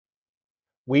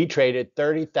We traded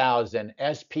 30,000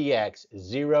 SPX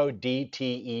 0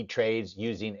 DTE trades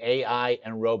using AI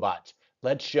and robots.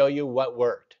 Let's show you what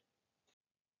worked.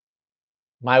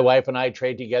 My wife and I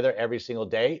trade together every single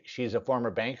day. She's a former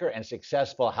banker and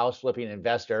successful house flipping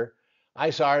investor.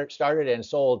 I started and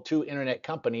sold 2 internet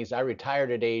companies. I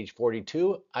retired at age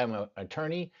 42. I'm an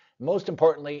attorney. Most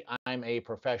importantly, I'm a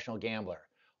professional gambler.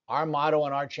 Our motto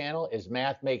on our channel is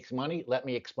math makes money. Let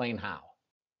me explain how.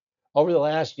 Over the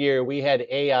last year, we had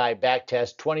AI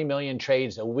backtest 20 million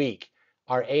trades a week.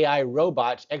 Our AI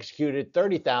robots executed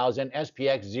 30,000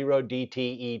 SPX 0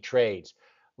 DTE trades.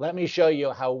 Let me show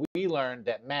you how we learned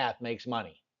that math makes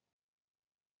money.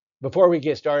 Before we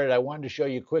get started, I wanted to show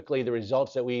you quickly the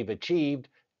results that we've achieved.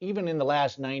 Even in the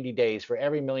last 90 days, for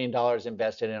every $1 million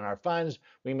invested in our funds,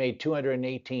 we made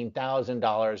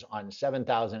 $218,000 on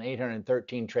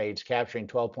 7,813 trades, capturing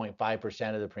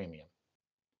 12.5% of the premium.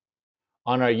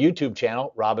 On our YouTube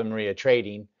channel, Rob and Maria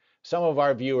Trading, some of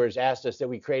our viewers asked us that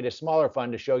we create a smaller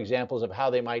fund to show examples of how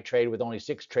they might trade with only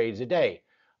 6 trades a day.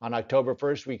 On October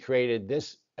 1st, we created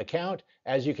this account.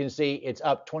 As you can see, it's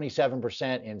up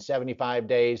 27% in 75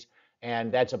 days,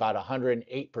 and that's about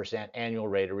 108% annual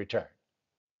rate of return.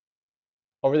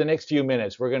 Over the next few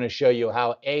minutes, we're going to show you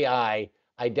how AI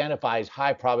identifies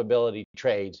high probability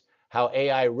trades, how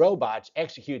AI robots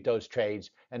execute those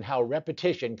trades, and how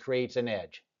repetition creates an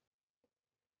edge.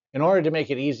 In order to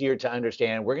make it easier to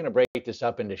understand, we're going to break this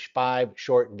up into 5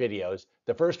 short videos.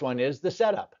 The first one is the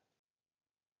setup.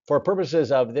 For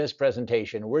purposes of this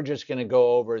presentation, we're just going to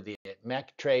go over the MEC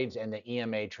trades and the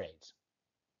EMA trades.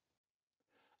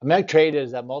 A MEC trade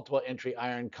is a multiple entry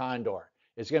iron condor.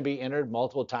 It's going to be entered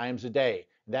multiple times a day.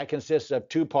 That consists of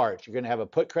 2 parts. You're going to have a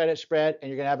put credit spread and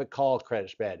you're going to have a call credit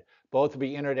spread. Both will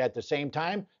be entered at the same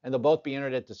time and they'll both be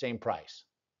entered at the same price.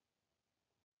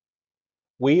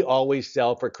 We always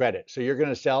sell for credit. So you're going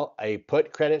to sell a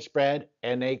put credit spread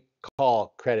and a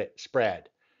call credit spread.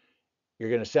 You're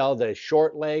going to sell the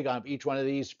short leg on each one of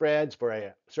these spreads for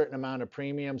a certain amount of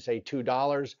premium, say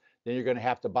 $2. Then you're going to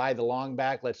have to buy the long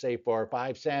back, let's say for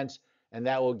 5 cents, and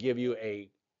that will give you a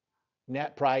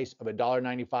net price of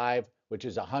 $1.95, which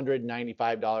is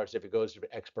 $195 if it goes to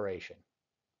expiration.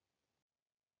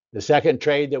 The second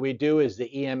trade that we do is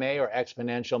the EMA, or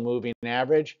exponential moving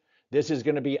average. This is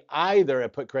going to be either a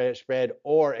put credit spread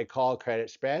or a call credit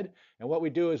spread. And what we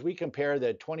do is we compare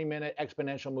the 20-minute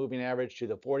exponential moving average to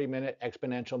the 40-minute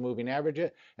exponential moving average.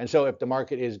 And so if the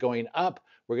market is going up,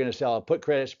 we're going to sell a put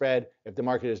credit spread. If the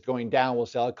market is going down, we'll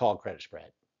sell a call credit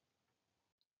spread.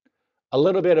 A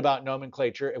little bit about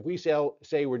nomenclature. If we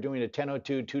say we're doing a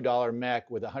 1002 $2 MEC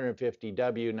with 150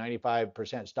 W,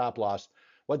 95% stop loss,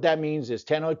 what that means is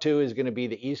 1002 is going to be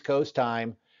the East Coast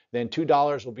time. Then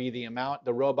 $2 will be the amount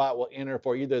the robot will enter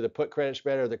for either the put credit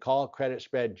spread or the call credit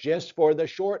spread, just for the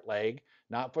short leg,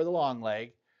 not for the long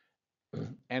leg.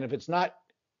 And if it's not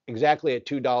exactly at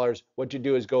 $2, what you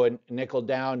do is go and nickel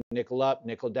down, nickel up,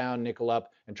 nickel down, nickel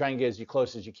up, and try and get as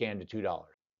close as you can to $2.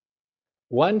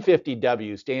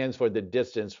 150W stands for the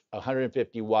distance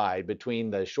 150 wide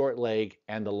between the short leg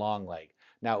and the long leg.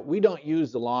 Now, we don't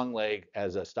use the long leg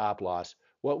as a stop loss.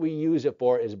 What we use it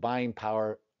for is buying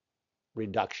power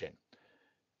reduction.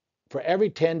 For every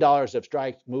 $10 of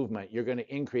strike movement, you're going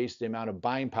to increase the amount of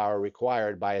buying power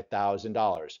required by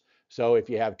 $1,000. So if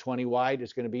you have 20 wide,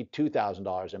 it's going to be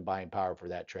 $2,000 in buying power for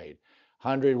that trade.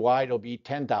 100 wide will be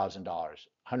 $10,000.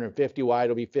 150 wide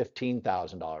will be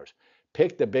 $15,000.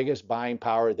 Pick the biggest buying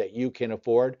power that you can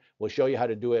afford. We'll show you how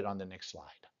to do it on the next slide.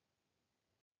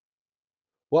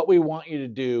 What we want you to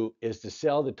do is to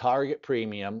sell the target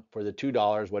premium for the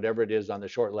 $2, whatever it is on the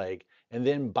short leg, and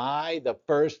then buy the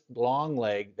first long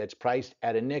leg that's priced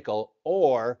at a nickel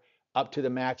or up to the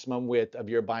maximum width of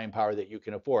your buying power that you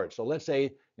can afford. So let's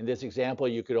say in this example,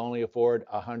 you could only afford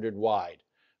 100 wide,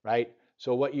 right?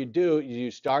 So what you do is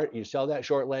you sell that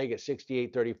short leg at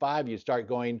 68.35, you start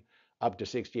going up to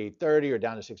 68.30 or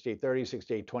down to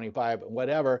 68.30, 68.25,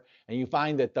 whatever, and you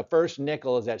find that the first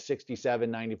nickel is at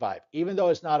 67.95. Even though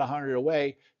it's not 100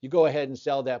 away, you go ahead and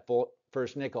sell that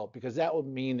first nickel, because that would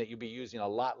mean that you'll be using a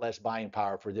lot less buying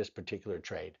power for this particular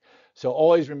trade. So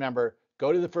always remember,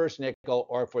 go to the first nickel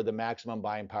or for the maximum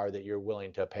buying power that you're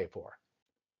willing to pay for.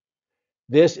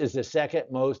 This is the second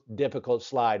most difficult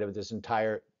slide of this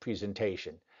entire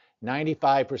presentation.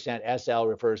 95% SL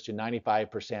refers to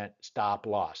 95% stop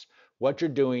loss. What you're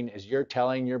doing is you're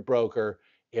telling your broker,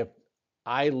 if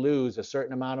I lose a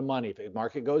certain amount of money, if the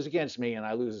market goes against me and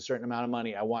I lose a certain amount of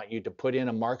money, I want you to put in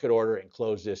a market order and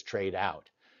close this trade out.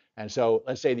 And so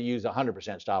let's say they use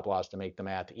 100% stop loss to make the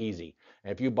math easy.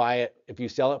 And if you buy it, if you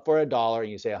sell it for $1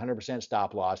 and you say 100%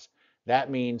 stop loss,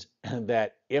 That means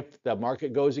that if the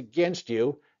market goes against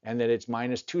you and that it's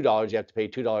minus $2, you have to pay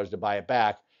 $2 to buy it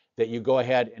back, that you go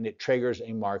ahead and it triggers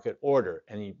a market order.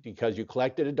 And because you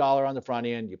collected a dollar on the front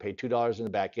end, you pay $2 in the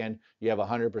back end, you have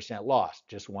 100% loss,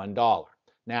 just $1.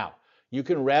 Now, you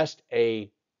can rest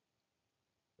a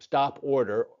stop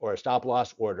order or a stop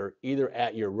loss order either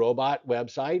at your robot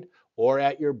website or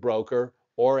at your broker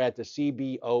or at the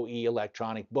CBOE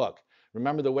electronic book.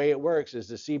 Remember, the way it works is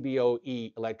the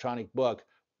CBOE electronic book,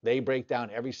 they break down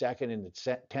every second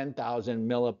into 10,000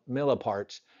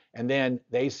 milliparts, and then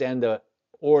they send the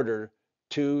order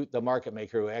to the market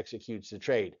maker who executes the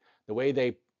trade. The way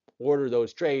they order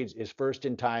those trades is first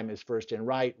in time is first in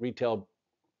right. Retail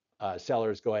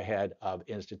sellers go ahead of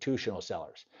institutional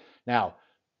sellers. Now,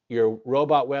 your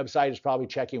robot website is probably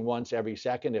checking once every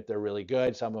second if they're really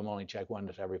good. Some of them only check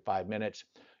once every 5 minutes.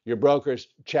 Your broker's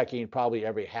checking probably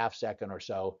every half second or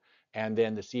so. And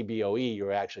then the CBOE,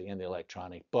 you're actually in the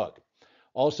electronic book.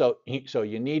 Also, so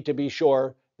you need to be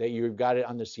sure that you've got it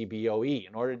on the CBOE.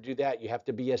 In order to do that, you have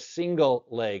to be a single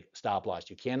leg stop loss.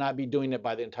 You cannot be doing it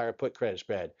by the entire put credit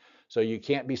spread. So you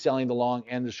can't be selling the long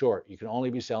and the short. You can only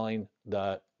be selling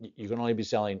you can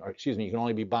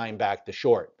only be buying back the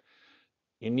short.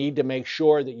 You need to make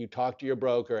sure that you talk to your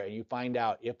broker and you find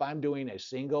out if I'm doing a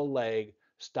single leg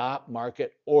stop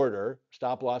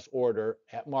loss order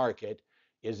at market,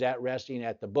 is that resting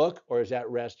at the book or is that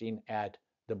resting at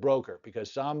the broker?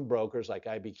 Because some brokers like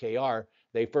IBKR,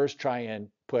 they first try and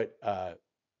put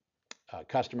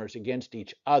customers against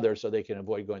each other so they can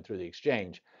avoid going through the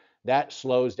exchange. That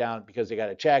slows down because they got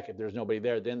to check. If there's nobody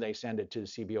there, then they send it to the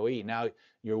CBOE. Now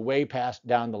you're way past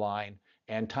down the line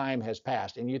and time has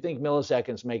passed. And you think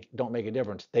milliseconds don't make a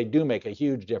difference. They do make a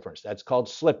huge difference. That's called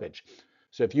slippage.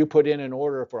 So if you put in an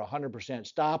order for 100%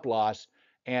 stop loss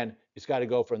and it's got to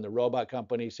go from the robot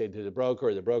company, say, to the broker,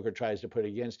 or the broker tries to put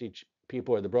against each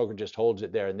people, or the broker just holds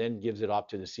it there and then gives it off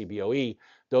to the CBOE,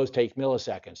 those take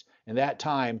milliseconds. And that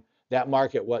time, that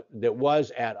market that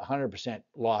was at 100%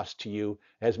 loss to you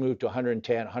has moved to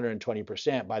 110,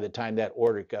 120% by the time that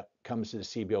order comes to the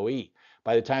CBOE.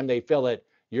 By the time they fill it,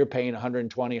 you're paying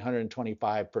 120,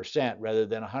 125% rather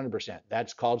than 100%.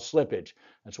 That's called slippage.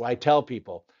 That's why I tell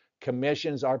people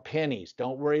commissions are pennies.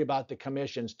 Don't worry about the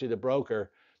commissions to the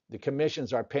broker. The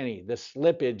commissions are penny. The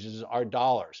slippages are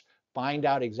dollars. Find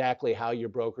out exactly how your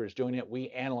broker is doing it.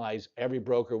 We analyze every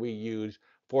broker we use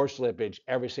for slippage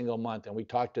every single month, and we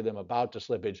talk to them about the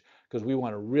slippage because we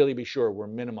want to really be sure we're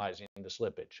minimizing the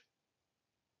slippage.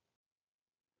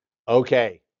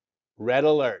 Okay, red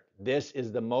alert. This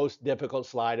is the most difficult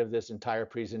slide of this entire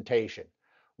presentation.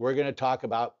 We're going to talk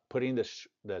about putting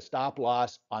the stop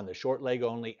loss on the short leg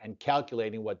only and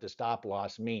calculating what the stop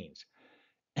loss means.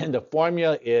 And the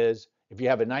formula is, if you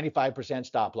have a 95%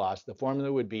 stop loss, the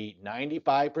formula would be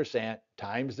 95%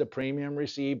 times the premium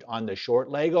received on the short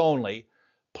leg only,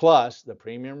 plus the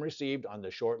premium received on the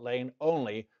short leg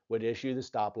only would issue the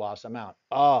stop loss amount.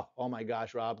 Oh my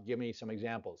gosh, Rob, give me some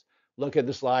examples. Look at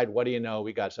the slide. What do you know?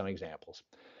 We got some examples.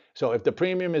 So if the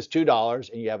premium is $2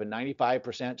 and you have a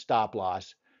 95% stop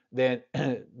loss, then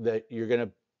you're going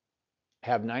to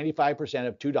have 95%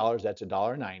 of $2, that's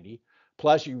 $1.90,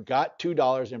 plus you got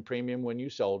 $2 in premium when you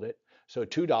sold it. So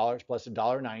 $2 plus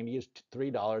 $1.90 is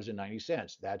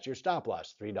 $3.90. That's your stop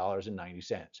loss,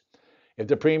 $3.90. If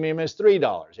the premium is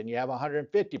 $3 and you have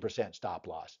 150% stop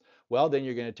loss, well, then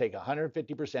you're going to take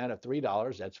 150% of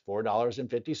 $3, that's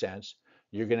 $4.50.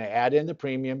 You're going to add in the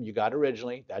premium you got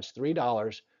originally, that's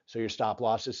 $3, so your stop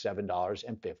loss is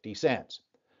 $7.50.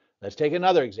 Let's take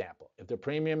another example. If the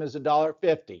premium is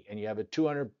 $1.50 and you have a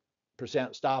 200%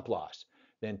 stop loss,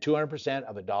 then 200%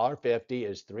 of $1.50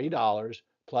 is $3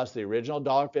 plus the original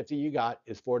 $1.50 you got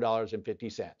is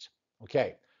 $4.50.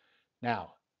 Okay,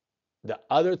 now the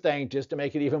other thing, just to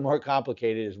make it even more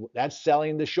complicated, is that's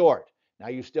selling the short. Now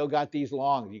you've still got these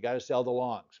longs. You got to sell the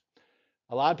longs.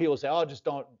 A lot of people say, oh, just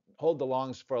don't hold the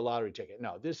longs for a lottery ticket.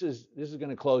 No, this is going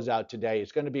to close out today.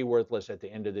 It's going to be worthless at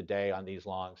the end of the day on these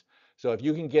longs. So if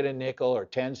you can get a nickel or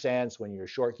 10 cents when your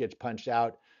short gets punched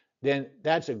out, then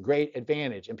that's a great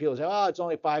advantage. And people say, oh, it's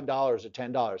only $5 or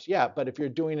 $10. Yeah, but if you're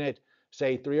doing it,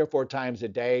 say 3 or 4 times a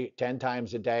day, 10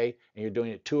 times a day, and you're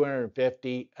doing it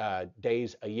 250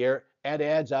 days a year, it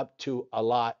adds up to a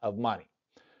lot of money.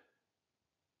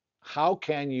 How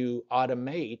can you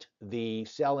automate the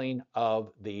selling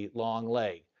of the long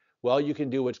leg? Well, you can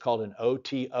do what's called an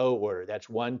OTO order. That's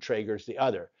one triggers the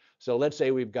other. So let's say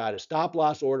we've got a stop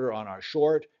loss order on our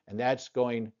short, and that's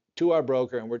going to our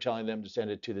broker, and we're telling them to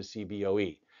send it to the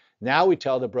CBOE. Now we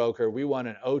tell the broker we want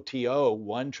an OTO,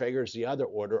 one triggers the other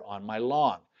order on my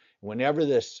long. Whenever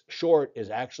this short is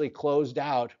actually closed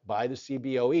out by the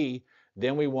CBOE,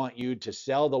 then we want you to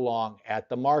sell the long at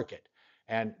the market.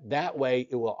 And that way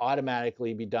it will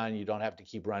automatically be done. You don't have to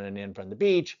keep running in from the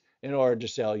beach in order to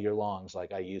sell your longs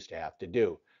like I used to have to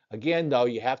do. Again, though,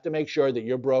 you have to make sure that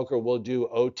your broker will do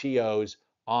OTOs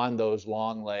on those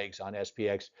long legs on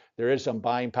SPX. There is some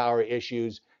buying power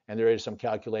issues and there is some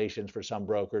calculations for some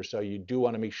brokers. So you do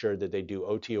want to make sure that they do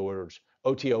OTO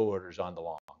orders on the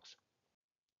longs.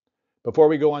 Before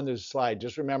we go on to the slide,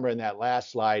 just remember in that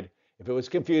last slide, if it was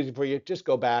confusing for you, just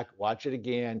go back, watch it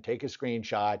again, take a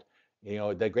screenshot. You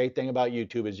know, the great thing about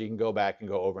YouTube is you can go back and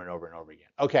go over and over and over again.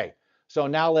 Okay, so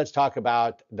now let's talk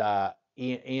about the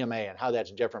EMA and how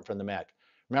that's different from the MEC.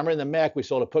 Remember in the MEC, we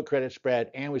sold a put credit spread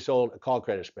and we sold a call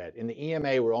credit spread. In the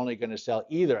EMA, we're only going to sell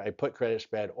either a put credit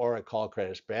spread or a call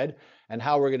credit spread. And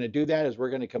how we're going to do that is we're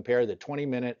going to compare the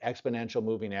 20-minute exponential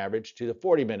moving average to the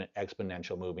 40-minute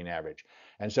exponential moving average.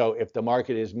 And so if the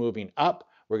market is moving up,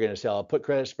 we're going to sell a put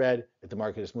credit spread. If the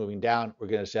market is moving down, we're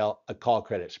going to sell a call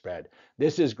credit spread.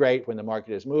 This is great when the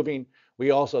market is moving.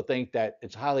 We also think that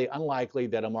it's highly unlikely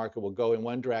that a market will go in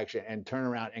one direction and turn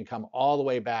around and come all the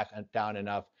way back and down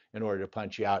enough in order to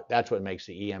punch you out. That's what makes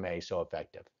the EMA so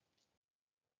effective.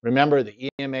 Remember, the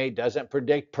EMA doesn't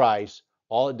predict price.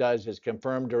 All it does is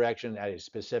confirm direction at a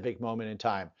specific moment in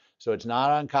time. So it's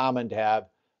not uncommon to have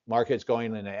markets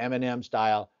going in an M&M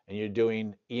style and you're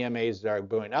doing EMAs that are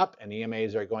going up and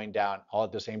EMAs that are going down all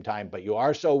at the same time. But you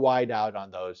are so wide out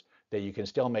on those that you can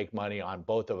still make money on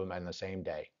both of them in the same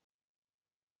day.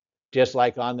 Just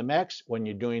like on the MEX, when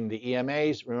you're doing the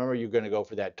EMAs, remember you're going to go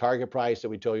for that target price that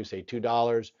we told you, say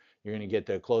 $2. You're going to get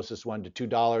the closest one to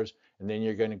 $2, and then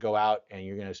you're going to go out and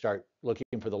you're going to start looking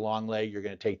for the long leg. You're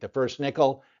going to take the first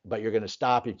nickel, but you're going to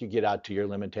stop if you get out to your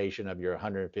limitation of your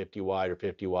 150 wide or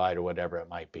 50 wide or whatever it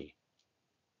might be.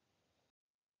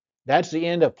 That's the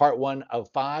end of part 1 of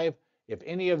 5. If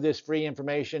any of this free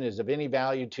information is of any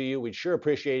value to you, we'd sure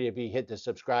appreciate it if you hit the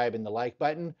subscribe and the like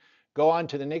button. Go on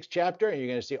to the next chapter and you're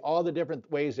going to see all the different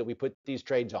ways that we put these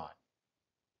trades on.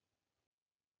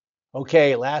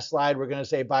 Okay, last slide, we're going to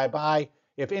say bye-bye.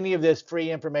 If any of this free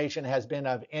information has been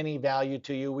of any value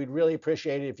to you, we'd really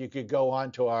appreciate it if you could go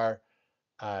on to our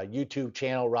YouTube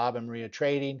channel, Rob and Maria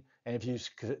Trading. And if you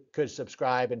could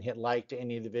subscribe and hit like to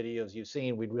any of the videos you've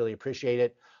seen, we'd really appreciate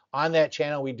it. On that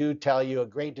channel, we do tell you a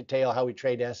great detail how we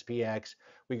trade SPX.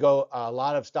 We go a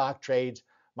lot of stock trades.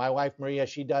 My wife, Maria,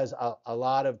 she does a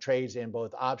lot of trades in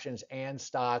both options and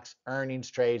stocks,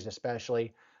 earnings trades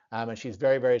especially. And she's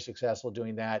very, very successful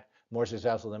doing that, more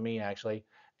successful than me, actually.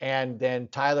 And then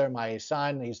Tyler, my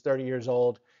son, he's 30 years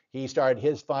old. He started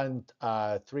his fund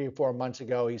 3 or 4 months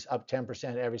ago. He's up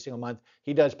 10% every single month.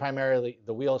 He does primarily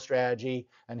the wheel strategy,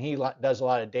 and he does a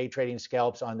lot of day trading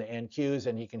scalps on the NQs,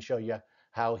 and he can show you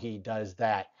how he does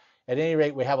that. At any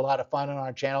rate, we have a lot of fun on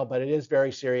our channel, but it is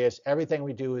very serious. Everything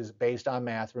we do is based on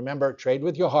math. Remember, trade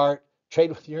with your heart, trade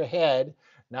with your head,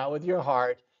 not with your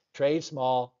heart. Trade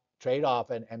small, trade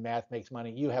often, and math makes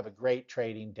money. You have a great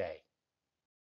trading day.